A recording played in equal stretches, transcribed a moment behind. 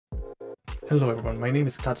Hello everyone, my name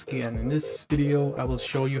is KATSUKi, and in this video I will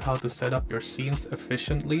show you how to set up your scenes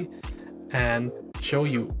efficiently and show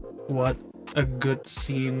you what a good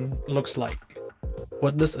scene looks like.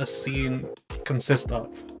 What does a scene consist of?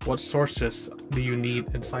 What sources do you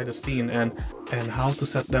need inside a scene, and how to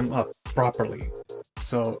set them up properly.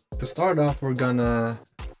 So to start off, we're gonna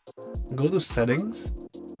go to settings,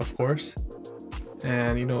 of course,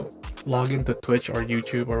 and log into Twitch or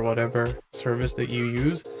YouTube or whatever service that you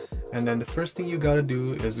use. And then the first thing you gotta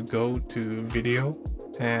do is go to video,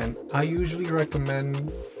 and I usually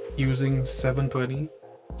recommend using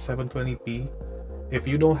 720p. If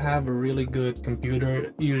you don't have a really good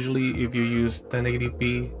computer, usually if you use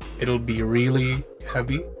 1080p, it'll be really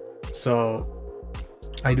heavy. So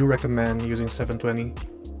I do recommend using 720.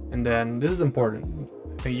 And then this is important.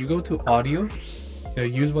 You go to audio,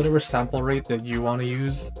 use whatever sample rate that you want to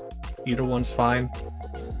use. Either one's fine.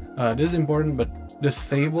 This is important, but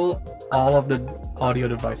disable all of the audio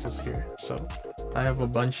devices here. So I have a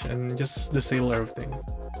bunch, and just disable everything.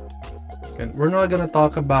 And we're not gonna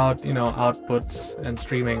talk about outputs and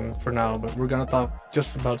streaming for now, but we're gonna talk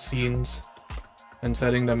just about scenes and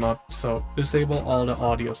setting them up. So disable all the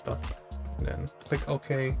audio stuff, and then click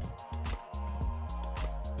OK.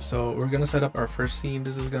 So we're gonna set up our first scene.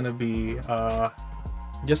 This is gonna be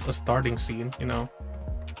just a starting scene,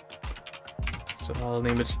 So I'll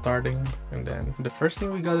name it starting, and then the first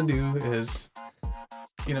thing we gotta do is,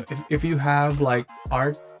 if you have like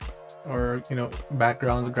art or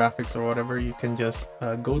backgrounds, graphics or whatever, you can just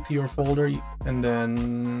go to your folder and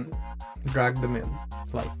then drag them in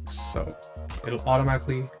like so. It'll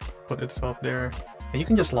automatically put itself there, and you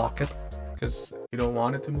can just lock it because you don't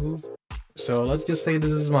want it to move. So let's just say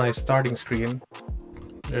this is my starting screen.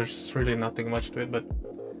 There's really nothing much to it, but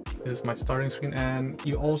this is my starting screen, and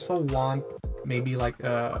you also want maybe like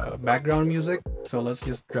background music. So let's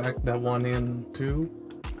just drag that one in too.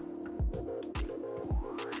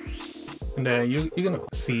 And then you can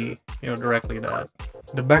see directly that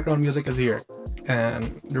the background music is here.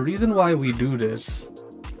 And the reason why we do this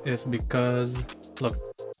is because look,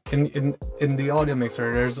 in the audio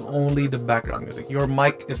mixer there's only the background music. Your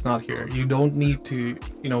mic is not here. You don't need to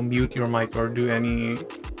mute your mic or do any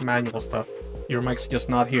manual stuff. Your mic's just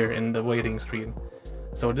not here in the waiting screen.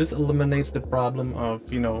 So this eliminates the problem of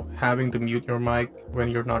having to mute your mic when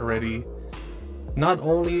you're not ready. Not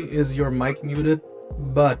only is your mic muted,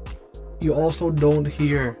 but you also don't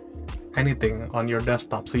hear anything on your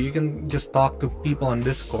desktop, so you can just talk to people on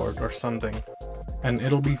Discord or something and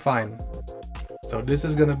it'll be fine. So this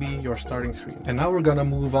is gonna be your starting screen, and now we're gonna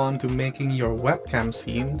move on to making your webcam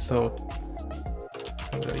scene. So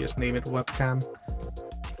I'm gonna just name it webcam,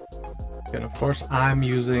 and of course I'm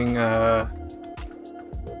using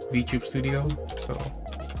Vtube Studio. So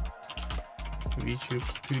Vtube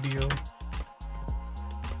Studio,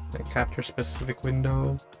 then capture specific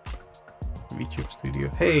window, Vtube Studio.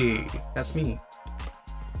 Hey, that's me.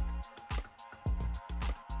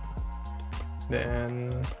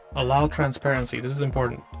 Then allow transparency. This is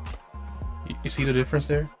important. You see the difference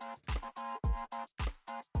there?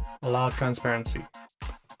 Allow transparency.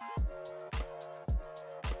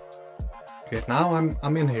 Okay, now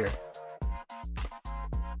I'm in here.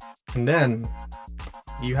 And then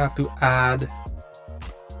you have to add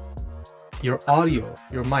your audio,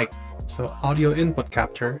 your mic. So audio input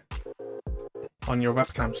capture on your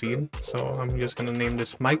webcam scene. So I'm just gonna name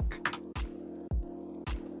this mic,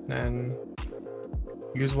 and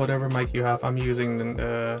use whatever mic you have. I'm using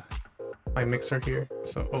my mixer here,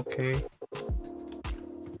 so okay.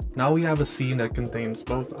 Now we have a scene that contains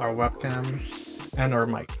both our webcam and our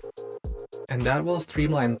mic, and that will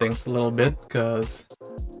streamline things a little bit, because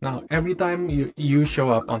now every time you show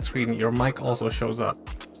up on screen, your mic also shows up.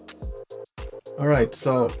 Alright,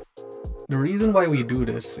 so the reason why we do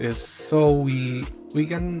this is so we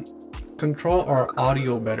can control our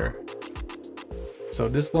audio better. So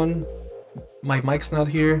this one, my mic's not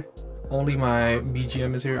here, only my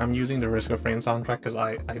BGM is here. I'm using the Risk of Rain soundtrack because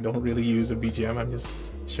I don't really use a BGM. I'm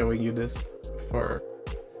just showing you this for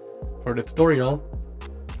the tutorial.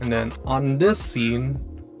 And then on this scene,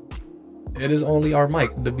 it is only our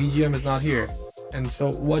mic. The BGM is not here. And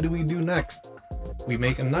so what do we do next? We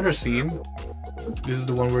make another scene. This is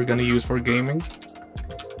the one we're gonna use for gaming.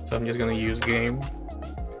 So I'm just gonna use game,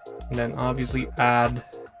 and then obviously add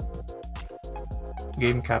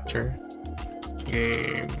game capture.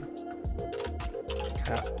 Game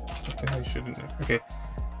cap. I shouldn't. Okay.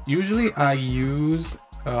 Usually I use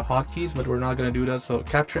hotkeys, but we're not gonna do that. So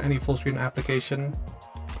capture any full screen application,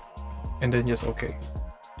 and then just okay.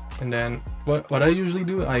 And then what I usually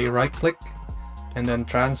do, I right click and then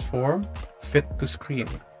transform fit to screen.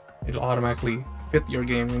 it'll automatically fit your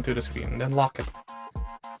game into the screen and then lock it.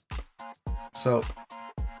 So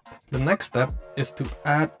the next step is to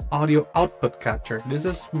add audio output capture. This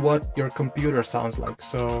is what your computer sounds like.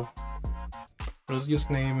 So let's just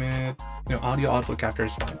name it, audio output capture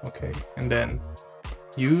is fine. Okay, and then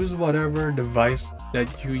use whatever device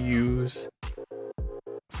that you use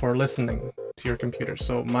for listening to your computer.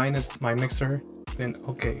 So mine is my mixer, then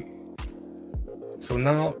okay. So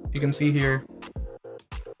now you can see here,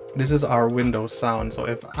 this is our Windows sound. So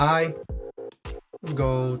if I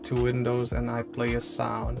go to Windows and I play a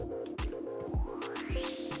sound,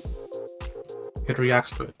 it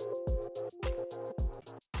reacts to it.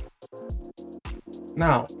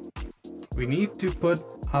 Now we need to put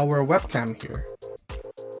our webcam here.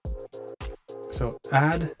 So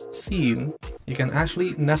add scene. You can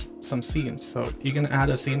actually nest some scenes. So you can add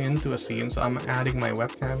a scene into a scene. So I'm adding my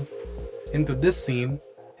webcam into this scene.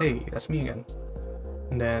 Hey, that's me again.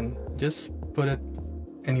 And then just put it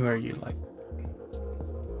anywhere you like.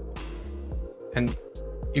 And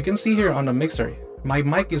you can see here on the mixer, my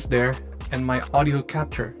mic is there and my audio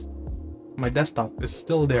capture, my desktop is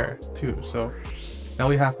still there too. So now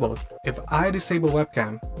we have both. If I disable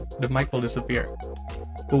webcam, the mic will disappear.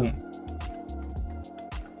 Boom.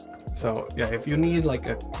 So yeah, if you need like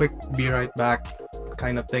a quick be right back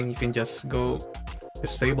kind of thing, you can just go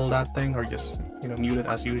disable that thing or just mute it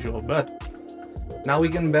as usual. But now we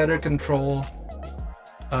can better control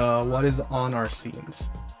what is on our scenes.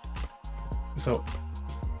 So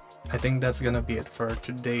I think that's gonna be it for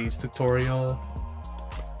today's tutorial.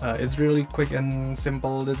 It's really quick and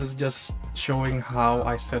simple. This is just showing how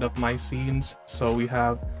I set up my scenes. So we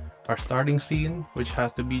have our starting scene, which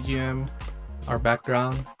has the BGM, our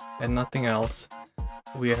background, and nothing else.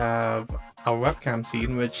 We have our webcam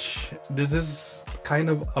scene, which this is kind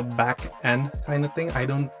of a back end kind of thing. I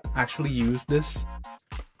don't actually use this.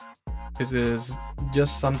 This is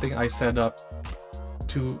just something I set up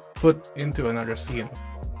to put into another scene,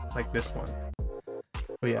 like this one.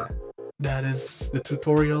 But yeah, that is the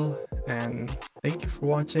tutorial, and thank you for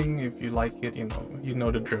watching. If you like it, you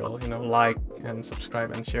know the drill. Like and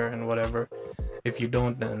subscribe and share and whatever. If you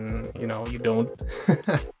don't, then you don't.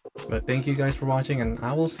 But thank you guys for watching, and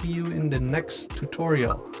I will see you in the next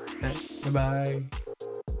tutorial. Bye bye.